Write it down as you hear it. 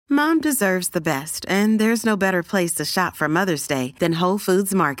Mom deserves the best, and there's no better place to shop for Mother's Day than Whole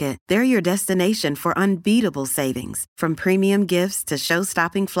Foods Market. They're your destination for unbeatable savings, from premium gifts to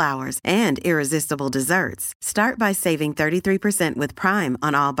show-stopping flowers and irresistible desserts. Start by saving 33% with Prime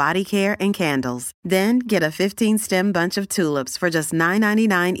on all body care and candles. Then get a 15-stem bunch of tulips for just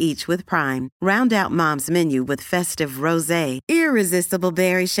 $9.99 each with Prime. Round out Mom's menu with festive rosé, irresistible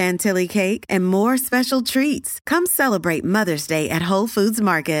berry chantilly cake, and more special treats. Come celebrate Mother's Day at Whole Foods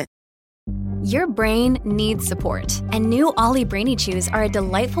Market. Your brain needs support, and new Ollie Brainy Chews are a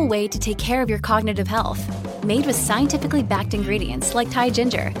delightful way to take care of your cognitive health. Made with scientifically backed ingredients like Thai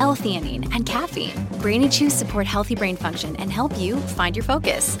ginger, L-theanine, and caffeine, Brainy Chews support healthy brain function and help you find your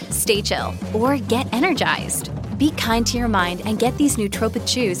focus, stay chill, or get energized. Be kind to your mind and get these nootropic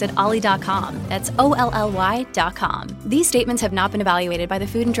chews at ollie.com. That's OLLY.com. These statements have not been evaluated by the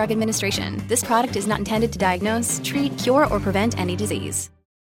Food and Drug Administration. This product is not intended to diagnose, treat, cure, or prevent any disease.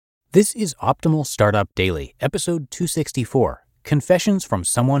 This is Optimal Startup Daily, episode 264, Confessions from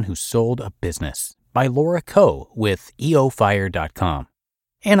Someone Who Sold a Business, by Laura Koh with eofire.com.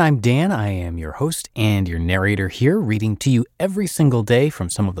 And I'm Dan. I am your host and your narrator here, reading to you every single day from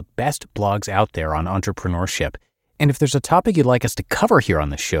some of the best blogs out there on entrepreneurship. And if there's a topic you'd like us to cover here on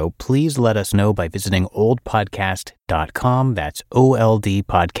the show, please let us know by visiting oldpodcast.com. That's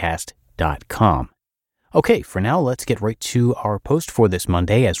oldpodcast.com. Okay, for now, let's get right to our post for this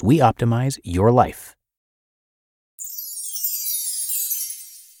Monday as we optimize your life.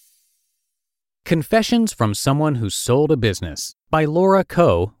 Confessions from Someone Who Sold a Business by Laura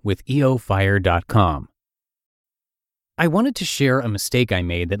Koh with eofire.com. I wanted to share a mistake I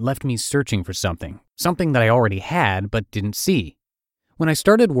made that left me searching for something that I already had but didn't see. When I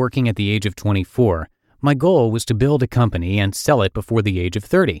started working at the age of 24, my goal was to build a company and sell it before the age of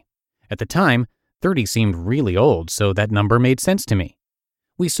 30. At the time, 30 seemed really old, so that number made sense to me.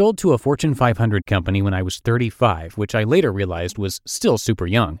 We sold to a Fortune 500 company when I was 35, which I later realized was still super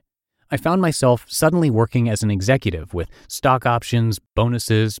young. I found myself suddenly working as an executive with stock options,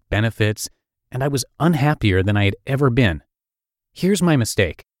 bonuses, benefits, and I was unhappier than I had ever been. Here's my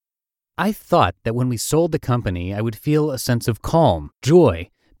mistake. I thought that when we sold the company, I would feel a sense of calm, joy,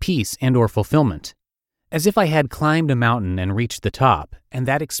 peace, and/or fulfillment. As if I had climbed a mountain and reached the top, and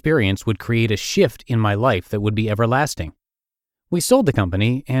that experience would create a shift in my life that would be everlasting. We sold the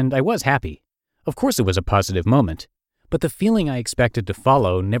company, and I was happy. Of course it was a positive moment, but the feeling I expected to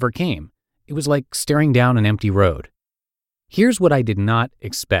follow never came. It was like staring down an empty road. Here's what I did not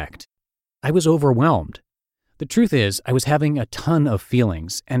expect. I was overwhelmed. The truth is, I was having a ton of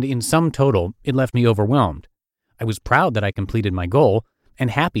feelings, and in sum total, it left me overwhelmed. I was proud that I completed my goal,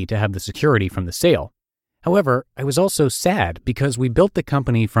 and happy to have the security from the sale. However, I was also sad because we built the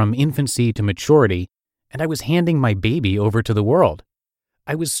company from infancy to maturity, and I was handing my baby over to the world.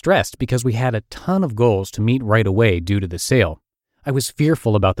 I was stressed because we had a ton of goals to meet right away due to the sale. I was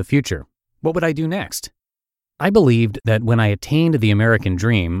fearful about the future. What would I do next? I believed that when I attained the American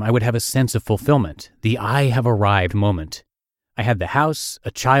dream, I would have a sense of fulfillment, the I have arrived moment. I had the house,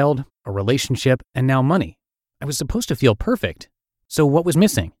 a child, a relationship, and now money. I was supposed to feel perfect. So what was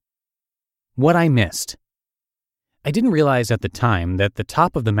missing? What I missed. I didn't realize at the time that the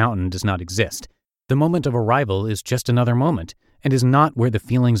top of the mountain does not exist. The moment of arrival is just another moment and is not where the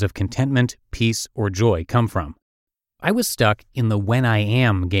feelings of contentment, peace, or joy come from. I was stuck in the when I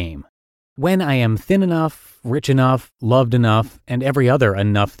am game. When I am thin enough, rich enough, loved enough, and every other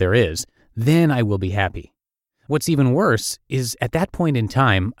enough there is, then I will be happy. What's even worse is at that point in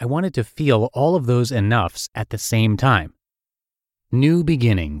time, I wanted to feel all of those enoughs at the same time. New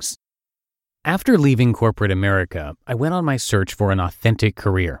beginnings. After leaving corporate America, I went on my search for an authentic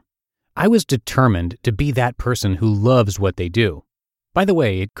career. I was determined to be that person who loves what they do. By the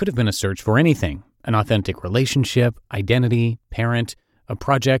way, it could have been a search for anything, an authentic relationship, identity, parent, a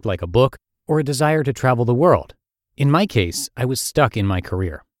project like a book, or a desire to travel the world. In my case, I was stuck in my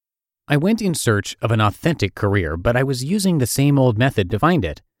career. I went in search of an authentic career, but I was using the same old method to find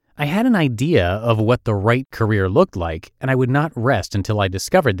it. I had an idea of what the right career looked like, and I would not rest until I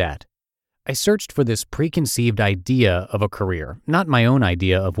discovered that. I searched for this preconceived idea of a career, not my own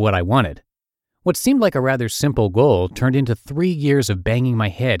idea of what I wanted. What seemed like a rather simple goal turned into 3 years of banging my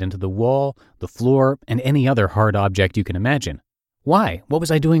head into the wall, the floor, and any other hard object you can imagine. Why? What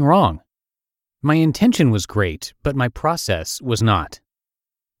was I doing wrong? My intention was great, but my process was not.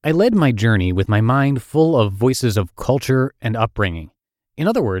 I led my journey with my mind full of voices of culture and upbringing. In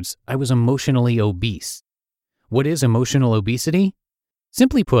other words, I was emotionally obese. What is emotional obesity?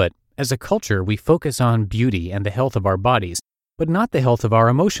 Simply put, as a culture, we focus on beauty and the health of our bodies, but not the health of our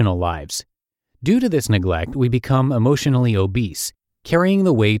emotional lives. Due to this neglect, we become emotionally obese, carrying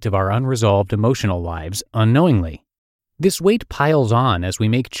the weight of our unresolved emotional lives unknowingly. This weight piles on as we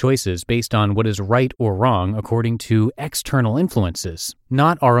make choices based on what is right or wrong according to external influences,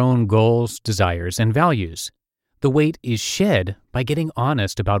 not our own goals, desires, and values. The weight is shed by getting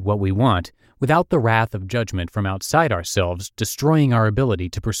honest about what we want without the wrath of judgment from outside ourselves destroying our ability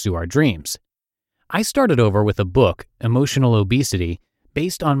to pursue our dreams. I started over with a book, Emotional Obesity,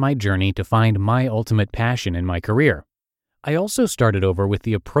 based on my journey to find my ultimate passion in my career. I also started over with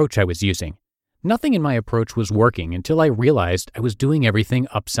the approach I was using. Nothing in my approach was working until I realized I was doing everything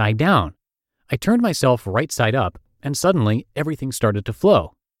upside down. I turned myself right side up, and suddenly everything started to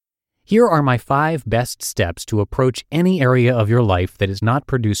flow. Here are my 5 best steps to approach any area of your life that is not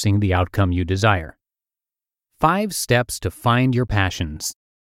producing the outcome you desire. 5 steps to find your passions.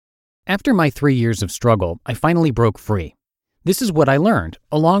 After my 3 years of struggle, I finally broke free. This is what I learned,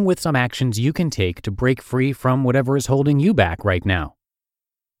 along with some actions you can take to break free from whatever is holding you back right now.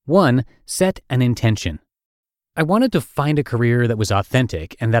 1. Set an intention. I wanted to find a career that was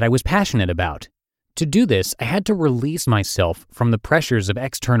authentic and that I was passionate about. To do this, I had to release myself from the pressures of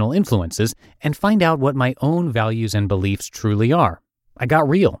external influences and find out what my own values and beliefs truly are. I got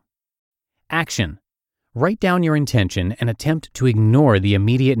real. Action. Write down your intention and attempt to ignore the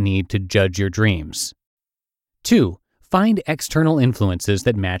immediate need to judge your dreams. 2. Find external influences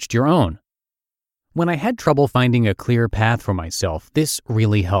that matched your own. When I had trouble finding a clear path for myself, this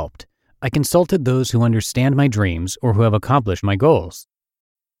really helped. I consulted those who understand my dreams or who have accomplished my goals.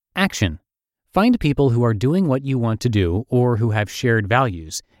 Action. Find people who are doing what you want to do or who have shared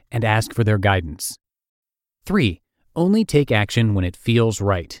values and ask for their guidance. 3. Only take action when it feels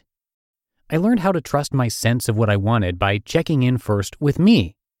right. I learned how to trust my sense of what I wanted by checking in first with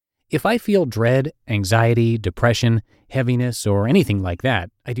me. If I feel dread, anxiety, depression, heaviness, or anything like that,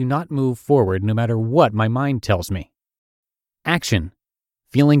 I do not move forward no matter what my mind tells me. Action.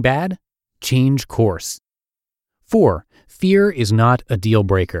 Feeling bad? Change course. 4. Fear is not a deal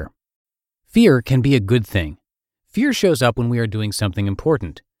breaker. Fear can be a good thing. Fear shows up when we are doing something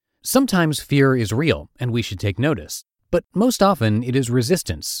important. Sometimes fear is real and we should take notice, but most often it is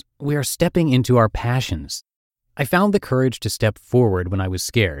resistance. We are stepping into our passions. I found the courage to step forward when I was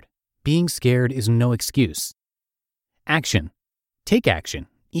scared. Being scared is no excuse. Action. Take action,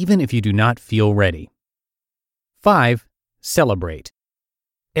 even if you do not feel ready. 5. Celebrate.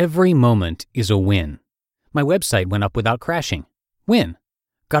 Every moment is a win. My website went up without crashing. Win.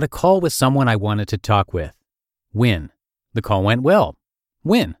 Got a call with someone I wanted to talk with. Win. The call went well.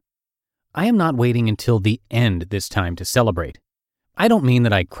 Win. I am not waiting until the end this time to celebrate. I don't mean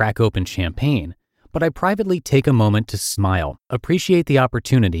that I crack open champagne, but I privately take a moment to smile, appreciate the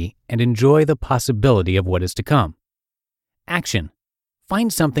opportunity, and enjoy the possibility of what is to come. Action.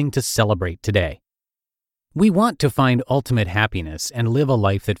 Find something to celebrate today. We want to find ultimate happiness and live a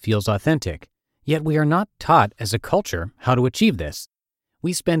life that feels authentic, yet we are not taught as a culture how to achieve this.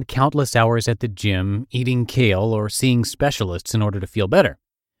 We spend countless hours at the gym, eating kale, or seeing specialists in order to feel better.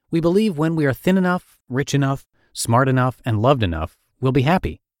 We believe when we are thin enough, rich enough, smart enough, and loved enough, we'll be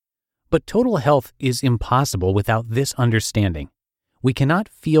happy. But total health is impossible without this understanding. We cannot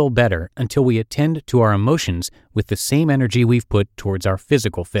feel better until we attend to our emotions with the same energy we've put towards our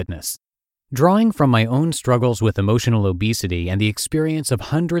physical fitness. Drawing from my own struggles with emotional obesity and the experience of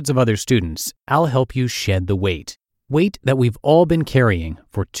hundreds of other students, I'll help you shed the weight that we've all been carrying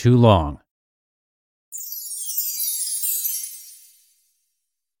for too long.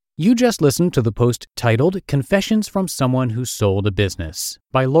 You just listened to the post titled Confessions from Someone Who Sold a Business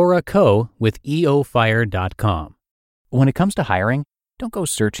by Laura Coe with eofire.com. When it comes to hiring, don't go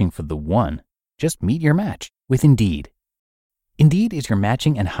searching for the one. Just meet your match with Indeed. Indeed is your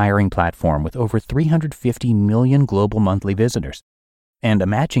matching and hiring platform with over 350 million global monthly visitors and a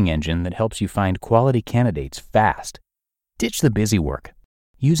matching engine that helps you find quality candidates fast. Ditch the busy work.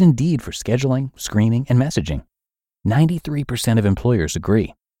 Use Indeed for scheduling, screening, and messaging. 93% of employers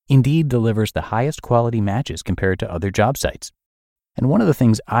agree. Indeed delivers the highest quality matches compared to other job sites. And one of the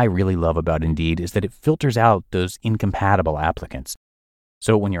things I really love about Indeed is that it filters out those incompatible applicants.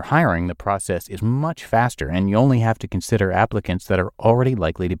 So when you're hiring, the process is much faster and you only have to consider applicants that are already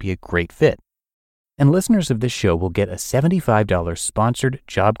likely to be a great fit. And listeners of this show will get a $75 sponsored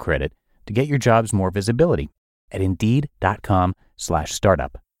job credit to get your jobs more visibility at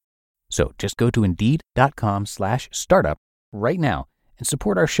Indeed.com/startup. So just go to Indeed.com/startup right now and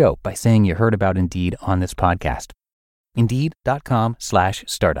support our show by saying you heard about Indeed on this podcast.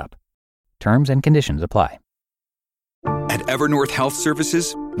 Indeed.com/startup. Terms and conditions apply. At Evernorth Health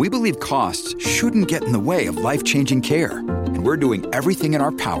Services, we believe costs shouldn't get in the way of life-changing care, and we're doing everything in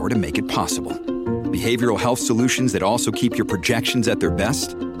our power to make it possible. Behavioral health solutions that also keep your projections at their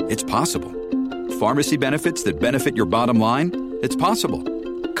best? It's possible. Pharmacy benefits that benefit your bottom line? It's possible.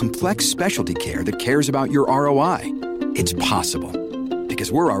 Complex specialty care that cares about your ROI? It's possible.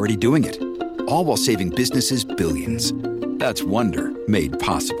 Because we're already doing it. All while saving businesses billions. That's Wonder made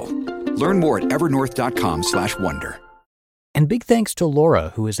possible. Learn more at evernorth.com/wonder. And big thanks to Laura,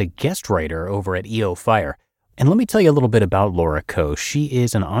 who is a guest writer over at EO Fire. And let me tell you a little bit about Laura Coe. She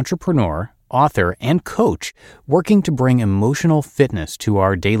is an entrepreneur, author, and coach working to bring emotional fitness to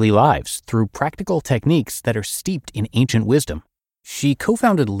our daily lives through practical techniques that are steeped in ancient wisdom. She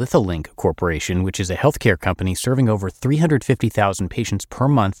co-founded Litholink Corporation, which is a healthcare company serving over 350,000 patients per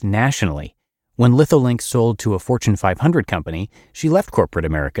month nationally. When Litholink sold to a Fortune 500 company, she left corporate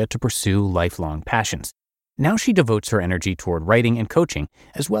America to pursue lifelong passions. Now she devotes her energy toward writing and coaching,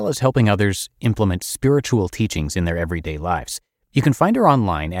 as well as helping others implement spiritual teachings in their everyday lives. You can find her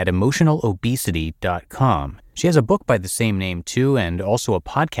online at emotionalobesity.com. She has a book by the same name too, and also a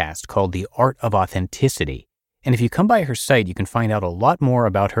podcast called The Art of Authenticity. And if you come by her site, you can find out a lot more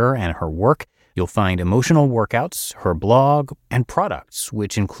about her and her work. You'll find emotional workouts, her blog, and products,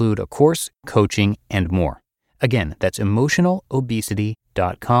 which include a course, coaching, and more. Again, that's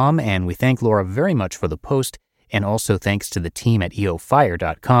emotionalobesity.com, and we thank Laura very much for the post, and also thanks to the team at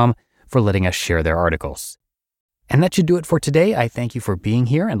eofire.com for letting us share their articles. And that should do it for today. I thank you for being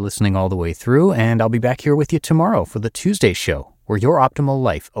here and listening all the way through, and I'll be back here with you tomorrow for the Tuesday show, where your optimal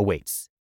life awaits.